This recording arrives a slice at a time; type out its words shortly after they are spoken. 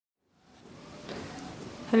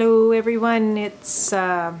Hello everyone, it's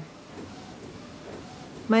Monday,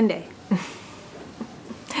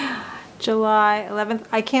 July 11th.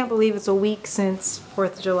 I can't believe it's a week since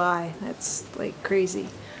 4th of July. That's like crazy.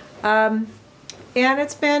 And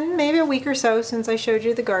it's been maybe a week or so since I showed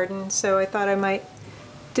you the garden, so I thought I might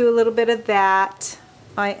do a little bit of that.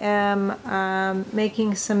 I am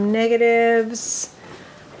making some negatives.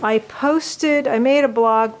 I made a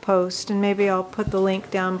blog post, and maybe I'll put the link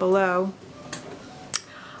down below,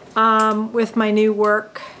 with my new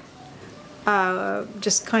work,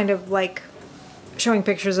 just kind of like showing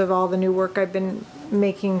pictures of all the new work I've been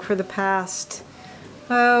making for the past,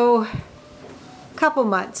 couple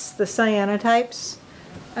months, the cyanotypes.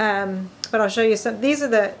 But I'll show you some. These are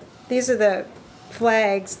the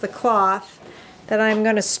flags, the cloth that I'm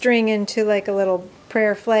going to string into like a little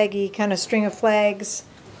prayer flaggy kind of string of flags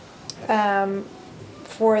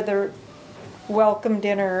for the welcome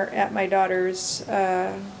dinner at my daughter's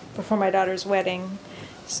before my daughter's wedding.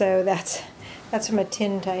 So that's from a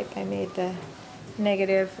tin type. I made the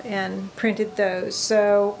negative and printed those.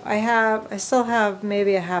 So I still have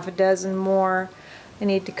maybe a half a dozen more. I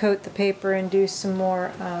need to coat the paper and do some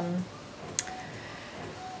more,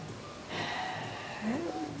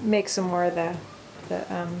 make some more of the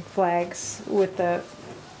flags with the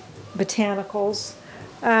botanicals.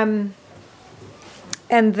 And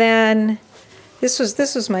then this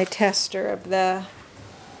was my tester of the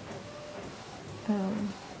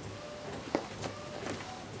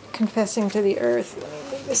Confessing to the Earth. Let me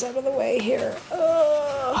move this out of the way here,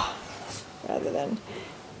 rather than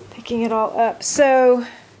picking it all up. So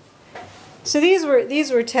these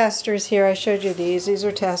were testers here. I showed you these. These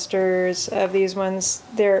were testers of these ones.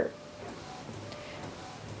 The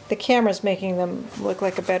camera's making them look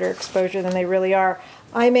like a better exposure than they really are.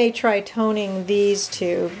 I may try toning these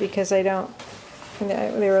two because they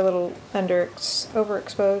were a little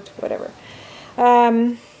overexposed, whatever.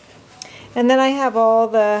 And then I have all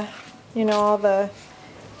the, all the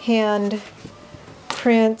hand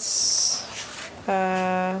prints,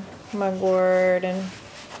 mugwort and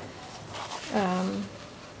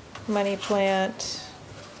money plant,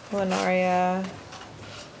 planaria.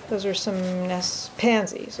 Those are some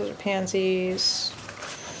pansies. Those are pansies.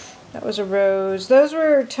 That was a rose. Those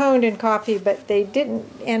were toned in coffee, but they didn't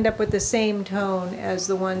end up with the same tone as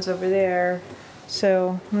the ones over there.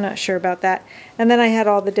 So I'm not sure about that. And then I had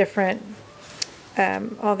all the different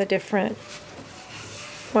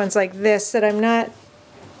ones like this that I'm not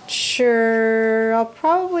sure. I'll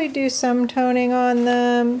probably do some toning on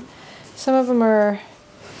them. Some of them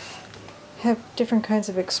have different kinds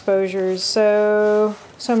of exposures, so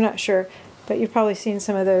I'm not sure. But you've probably seen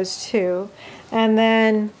some of those too. And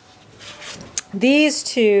then these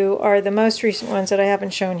two are the most recent ones that I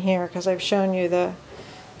haven't shown here because I've shown you the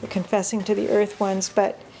Confessing to the Earth ones.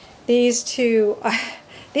 But these two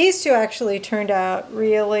actually turned out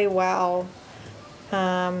really well.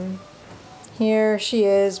 Here she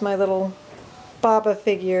is, my little Baba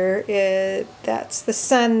figure. That's the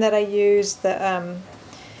sun that I used the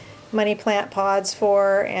money plant pods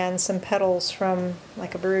for, and some petals from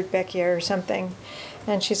like a Rudbeckia or something.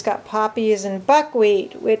 And she's got poppies and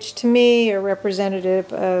buckwheat, which to me are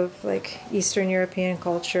representative of like Eastern European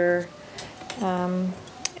culture.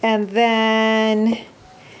 And then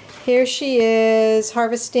here she is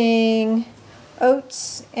harvesting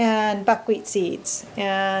oats and buckwheat seeds.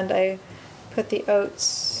 And I put the oat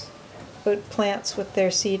plants with their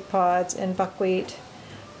seed pods and buckwheat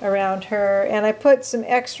around her. And I put some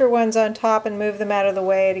extra ones on top and moved them out of the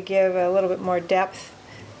way to give a little bit more depth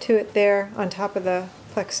to it there on top of the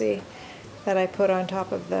plexi that I put on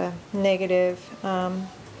top of the negative.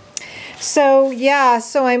 So yeah,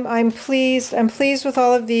 so I'm pleased. I'm pleased with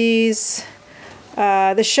all of these.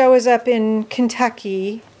 The show is up in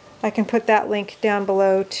Kentucky. I can put that link down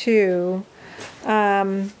below too.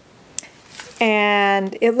 And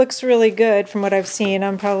it looks really good from what I've seen.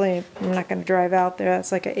 I'm not going to drive out there.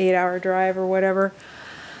 That's like an 8-hour drive or whatever.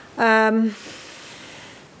 I'm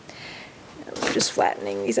just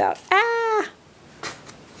flattening these out. Ah!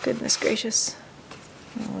 Goodness gracious.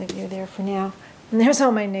 I'll leave you there for now. And there's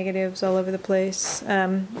all my negatives all over the place.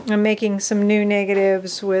 I'm making some new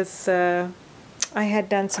negatives with, I had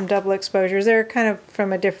done some double exposures. They're kind of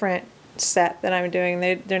from a different set that I'm doing.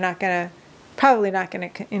 They're probably not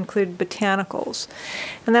going to include botanicals.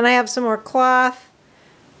 And then I have some more cloth,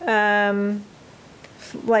 like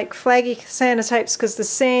flaggy cyanotypes,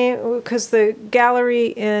 because the gallery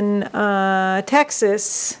in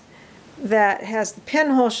Texas that has the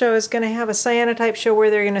pinhole show is going to have a cyanotype show where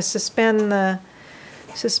they're going to suspend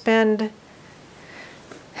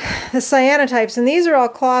the cyanotypes, and these are all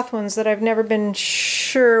cloth ones that I've never been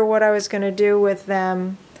sure what I was going to do with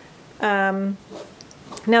them. Now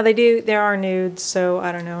there are nudes, so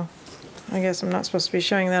I don't know. I guess I'm not supposed to be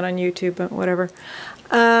showing that on YouTube, but whatever.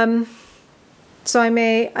 So I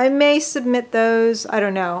may submit those. I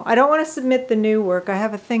don't know. I don't want to submit the new work. I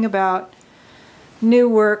have a thing about new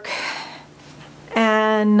work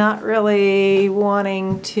and not really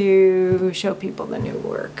wanting to show people the new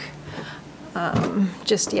work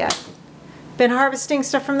just yet. Been harvesting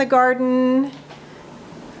stuff from the garden.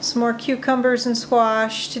 Some more cucumbers and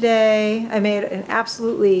squash today. I made an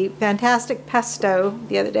absolutely fantastic pesto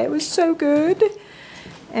the other day. It was so good.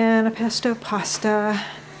 And a pesto pasta.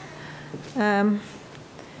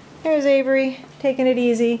 There's Avery, taking it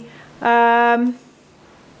easy. I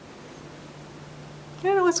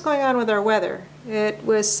don't know what's going on with our weather. It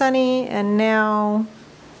was sunny and now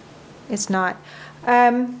it's not.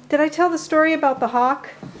 Did I tell the story about the hawk?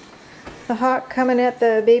 The hawk coming at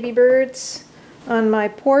the baby birds on my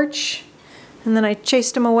porch, and then I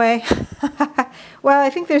chased him away. Well, I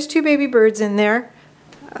think there's 2 baby birds in there.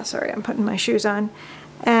 Sorry, I'm putting my shoes on.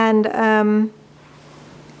 And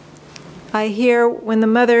I hear when the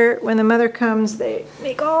mother comes, they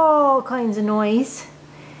make all kinds of noise.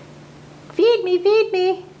 Feed me, feed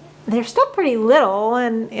me. They're still pretty little,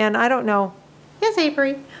 and I don't know. Yes,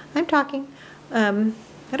 Avery, I'm talking. I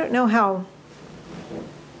don't know how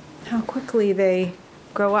quickly they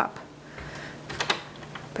grow up.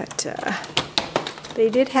 But they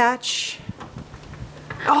did hatch.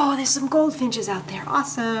 Oh, there's some goldfinches out there.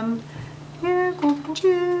 Awesome. Yeah,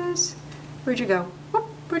 goldfinches. Where'd you go? Oh,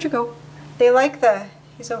 where'd you go? They like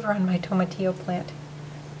he's over on my tomatillo plant.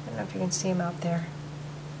 I don't know if you can see him out there.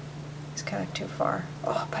 He's kind of too far.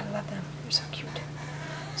 Oh, but I love them. They're so cute.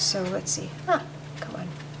 So let's see. Ah, come on.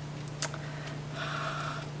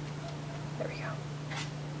 There we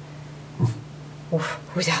go. Oof,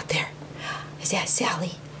 who's out there? Is that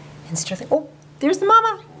Sally and Sterling? Oh, there's the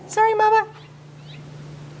mama. Sorry, mama.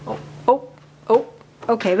 Oh, oh, oh.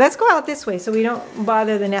 Okay, let's go out this way so we don't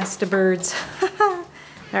bother the nest of birds. All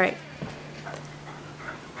right.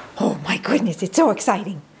 Oh my goodness, it's so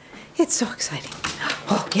exciting. It's so exciting.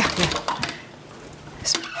 Oh, yeah, yeah.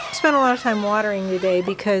 Spent a lot of time watering today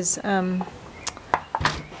because it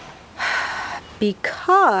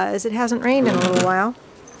hasn't rained in a little while.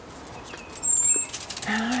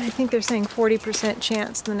 I think they're saying 40%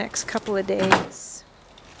 chance in the next couple of days.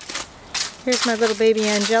 Here's my little baby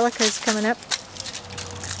Angelica's coming up.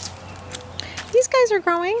 These guys are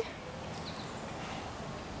growing.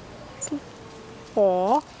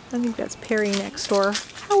 Aw, I think that's Perry next door.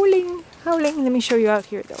 Howling, howling. Let me show you out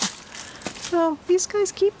here though. So these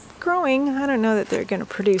guys keep growing. I don't know that they're going to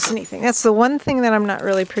produce anything. That's the one thing that I'm not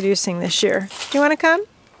really producing this year. Do you want to come?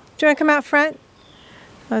 Do you want to come out front?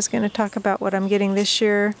 I was going to talk about what I'm getting this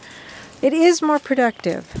year. It is more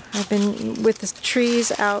productive. I've been with the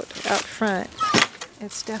trees out front.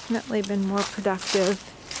 It's definitely been more productive.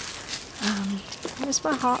 There's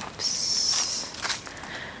my hops.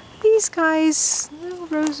 These guys, little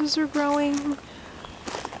roses are growing.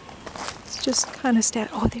 It's just kind of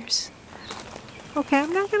oh, there's. Okay,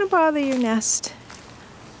 I'm not going to bother your nest.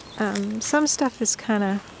 Some stuff is kind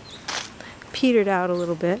of petered out a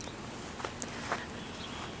little bit.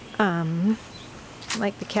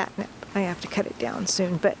 Like the catnip. I have to cut it down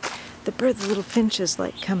soon, but the little finches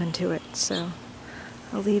like coming to it, so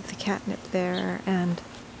I'll leave the catnip there. And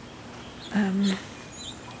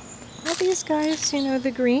all these guys, you know,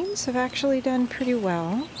 the greens have actually done pretty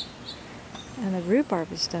well, and the rhubarb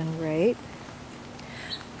has done great.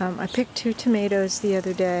 I picked 2 tomatoes the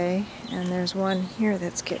other day, and there's one here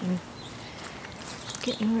that's getting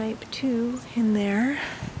ripe too in there.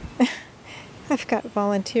 I've got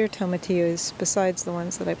volunteer tomatillos besides the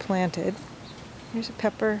ones that I planted. Here's a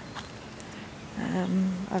pepper.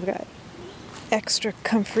 I've got extra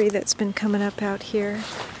comfrey that's been coming up out here.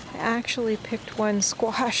 I actually picked one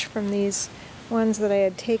squash from these ones that I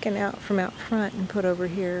had taken out from out front and put over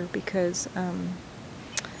here because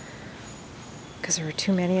there were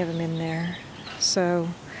too many of them in there. So,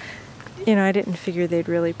 you know, I didn't figure they'd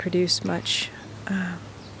really produce much.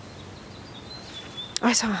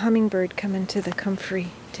 I saw a hummingbird come into the comfrey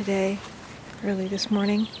today, early this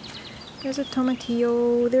morning. There's a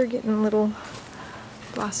tomatillo. They're getting little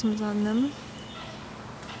blossoms on them.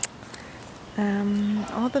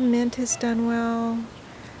 All the mint has done well.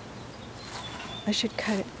 I should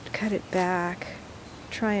cut it back.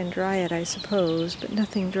 Try and dry it, I suppose, but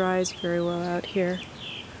nothing dries very well out here.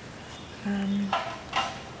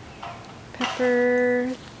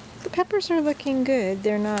 Pepper. The peppers are looking good.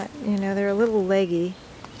 They're not, you know, they're a little leggy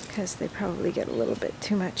because they probably get a little bit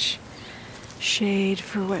too much shade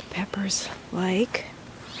for what peppers like.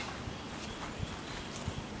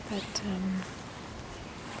 But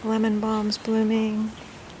lemon balm's blooming,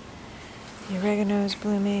 the oregano's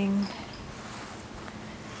blooming,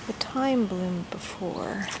 the thyme bloomed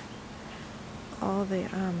before, all the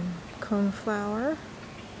coneflower,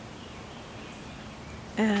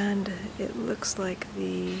 and it looks like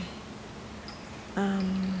the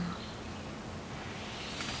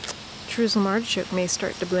Jerusalem artichoke may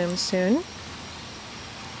start to bloom soon.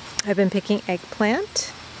 I've been picking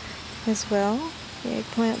eggplant as well. The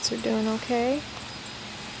eggplants are doing okay.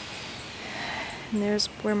 And there's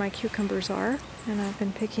where my cucumbers are, and I've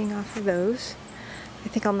been picking off of those. I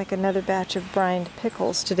think I'll make another batch of brined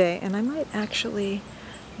pickles today, and I might actually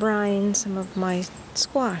brine some of my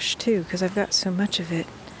squash too, because I've got so much of it.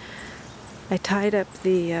 I tied up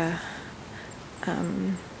the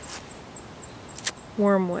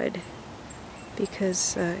wormwood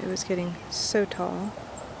because it was getting so tall.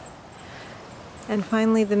 And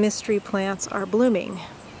finally the mystery plants are blooming.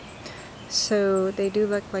 So they do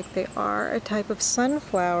look like they are a type of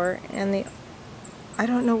sunflower, and I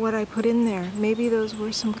don't know what I put in there. Maybe those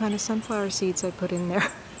were some kind of sunflower seeds I put in there.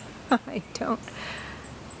 I don't,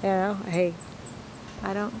 hey,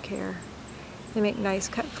 I don't care. They make nice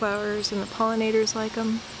cut flowers and the pollinators like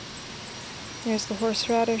them. There's the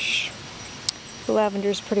horseradish. The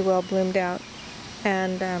lavender's pretty well bloomed out.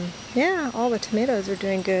 And yeah, all the tomatoes are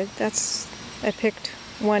doing good. I picked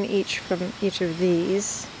one each from each of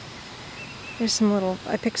these. There's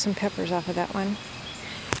I picked some peppers off of that one.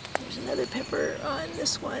 There's another pepper on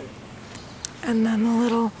this one. And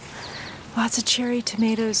then lots of cherry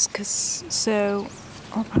tomatoes, so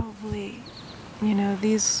I'll probably,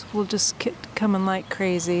 these will just keep coming like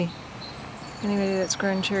crazy. Anybody that's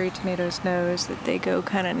grown cherry tomatoes knows that they go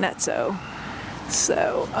kind of nutso.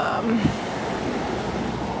 So,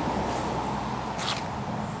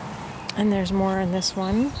 and there's more on this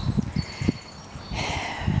one.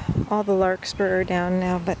 All the larkspur are down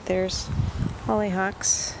now, but there's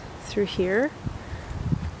hollyhocks through here.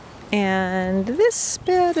 And this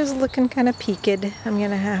bed is looking kind of peaked. I'm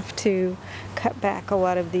going to have to cut back a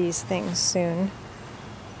lot of these things soon.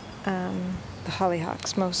 The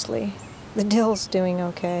hollyhocks mostly. The dill's doing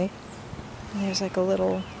okay. And there's like a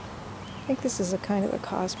little, I think this is a kind of a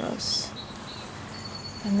cosmos.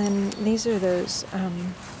 And then these are those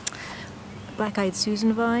black-eyed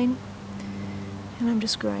Susan vine. And I'm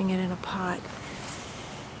just growing it in a pot.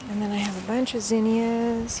 And then I have a bunch of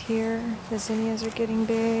zinnias here. The zinnias are getting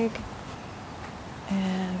big.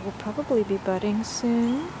 And will probably be budding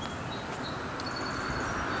soon.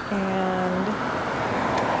 And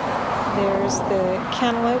there's the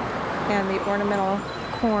cantaloupe and the ornamental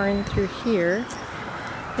corn through here.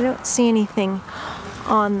 I don't see anything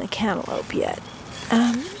on the cantaloupe yet.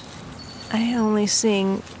 I'm only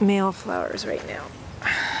seeing male flowers right now.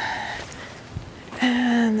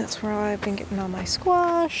 And that's where I've been getting all my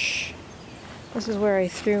squash. This is where I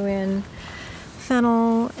threw in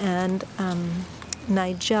fennel and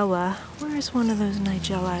nigella. Where is one of those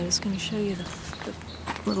nigella? I was going to show you the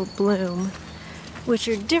little bloom, which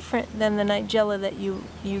are different than the nigella that you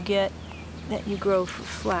get, that you grow for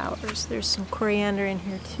flowers. There's some coriander in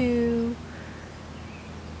here too.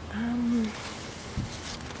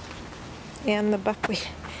 And the buckwheat.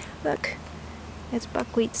 Look, it's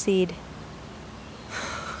buckwheat seed.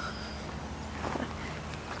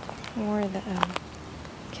 Or the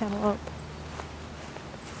cantaloupe.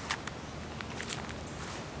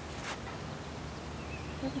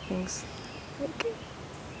 Everything's like,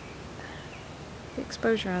 the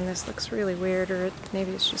exposure on this looks really weird, or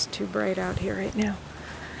maybe it's just too bright out here right now.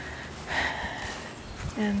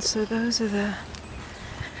 And so those are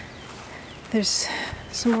there's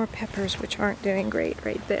some more peppers which aren't doing great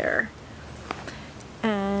right there.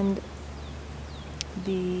 And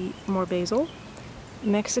the more basil.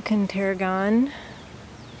 Mexican tarragon.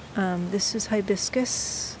 This is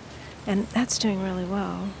hibiscus, and that's doing really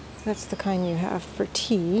well. That's the kind you have for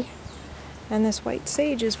tea. And this white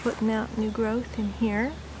sage is putting out new growth in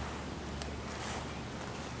here.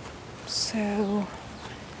 So,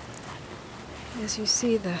 as you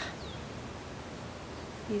see,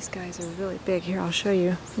 these guys are really big. Here, I'll show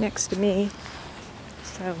you next to me.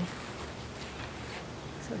 So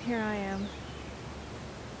here I am.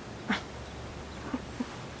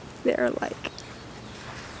 They're like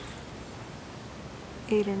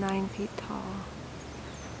 8 or 9 feet tall.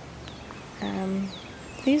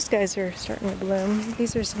 These guys are starting to bloom.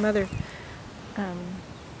 These are some other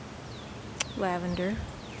lavender.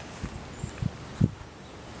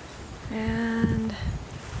 And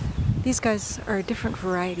These guys are a different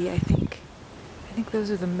variety, I think. I think those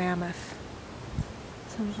are the mammoth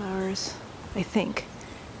sunflowers, I think.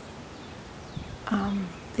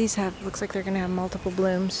 These looks like they're going to have multiple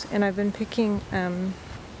blooms. And I've been picking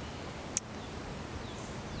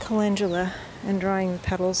calendula and drawing the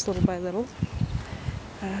petals little by little.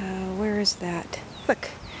 Where is that? Look,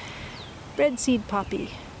 red seed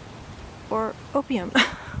poppy, or opium.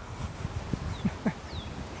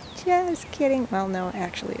 Just kidding. Well, no,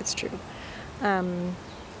 actually it's true.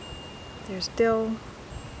 There's dill.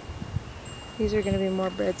 These are going to be more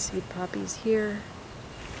red seed poppies here.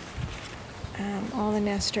 All the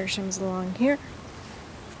nasturtiums along here.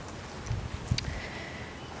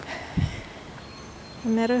 The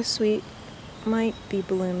meadowsweet might be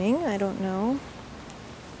blooming, I don't know.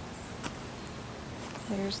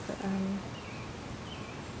 There's the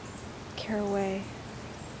caraway,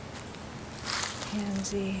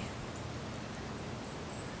 pansy.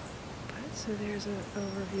 So there's an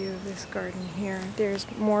overview of this garden here. There's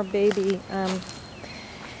more baby,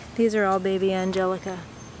 these are all baby angelica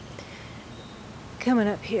coming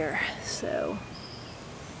up here, so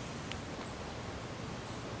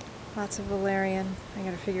lots of valerian. I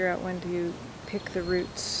gotta figure out when to pick the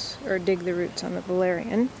roots, or dig the roots on the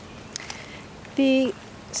valerian. The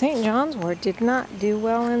St. John's wort did not do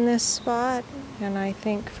well in this spot, and I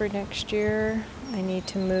think for next year I need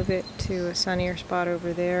to move it to a sunnier spot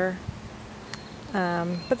over there.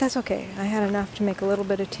 But that's okay. I had enough to make a little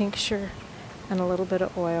bit of tincture and a little bit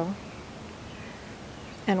of oil.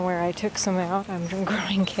 And where I took some out, I'm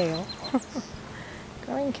growing kale.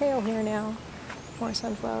 Growing kale here now. More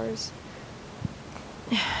sunflowers.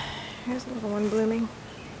 Here's a little one blooming.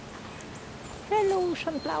 Hello,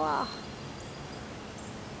 sunflower.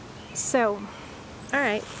 So,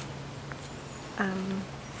 alright. I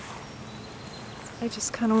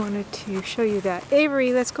just kind of wanted to show you that.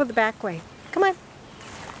 Avery, let's go the back way. Come on.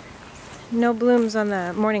 No blooms on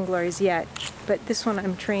the morning glories yet, but this one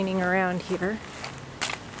I'm training around here.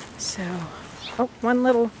 So, oh, one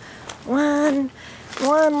little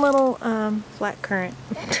black currant.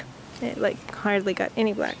 It like hardly got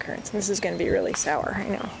any black currants. This is going to be really sour, I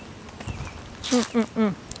know.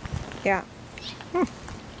 Yeah.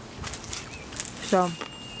 So,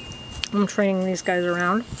 I'm training these guys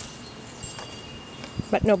around,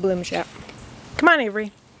 but no blooms yet. Come on,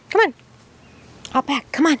 Avery. Come on. Hop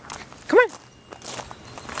back. Come on. Come on.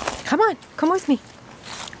 Come on. Come with me.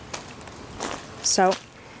 So,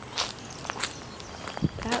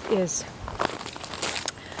 that is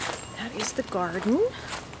the garden.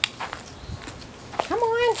 Come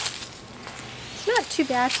on. It's not too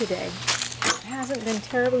bad today. It hasn't been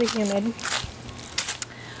terribly humid.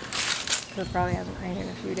 It probably hasn't rained in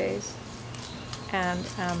a few days. And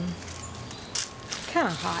kind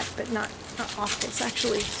of hot, but not awful. It's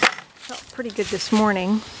actually felt pretty good this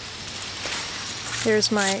morning.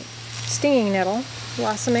 There's my stinging nettle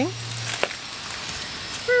blossoming.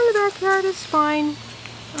 And the backyard is fine.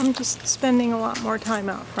 I'm just spending a lot more time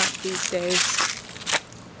out front these days.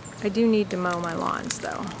 I do need to mow my lawns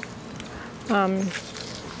though.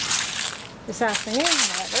 This afternoon,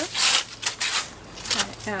 however, I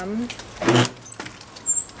am...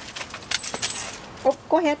 Oh,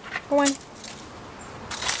 go ahead. Go on.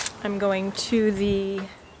 I'm going to the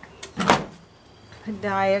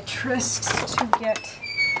podiatrist to get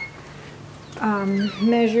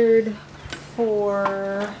measured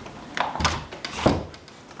for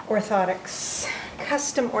orthotics,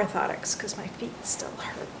 custom orthotics, because my feet still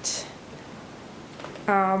hurt.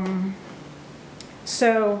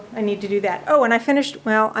 So I need to do that. Oh, and I finished,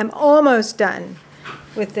 well, I'm almost done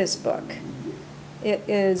with this book. It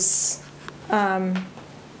is,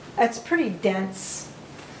 it's pretty dense.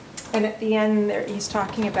 And at the end there, he's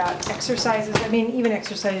talking about exercises. I mean, even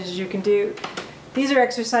exercises you can do. These are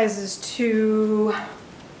exercises to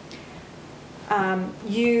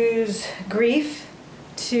use grief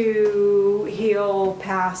to heal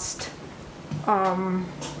past,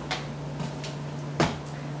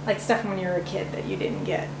 like stuff when you were a kid that you didn't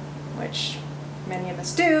get, which many of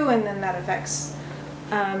us do, and then that affects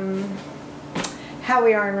how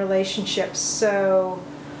we are in relationships. So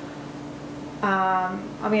I'm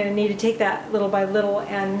going to need to take that little by little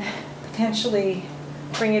and potentially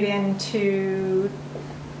bring it in to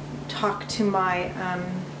talk to my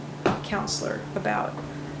counselor about,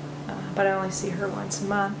 but I only see her once a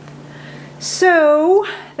month. So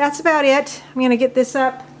that's about it. I'm going to get this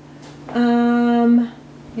up.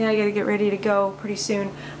 Yeah, I got to get ready to go pretty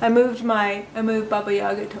soon. I moved Baba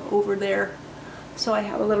Yaga to over there, so I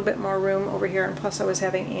have a little bit more room over here, and plus I was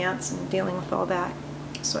having ants and dealing with all that.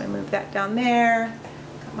 So I moved that down there.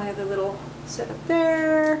 Got my other little setup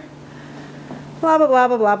there. blah, blah, blah,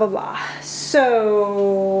 blah, blah, blah, blah.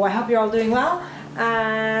 So I hope you're all doing well.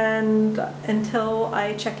 And until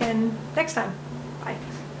I check in next time, bye.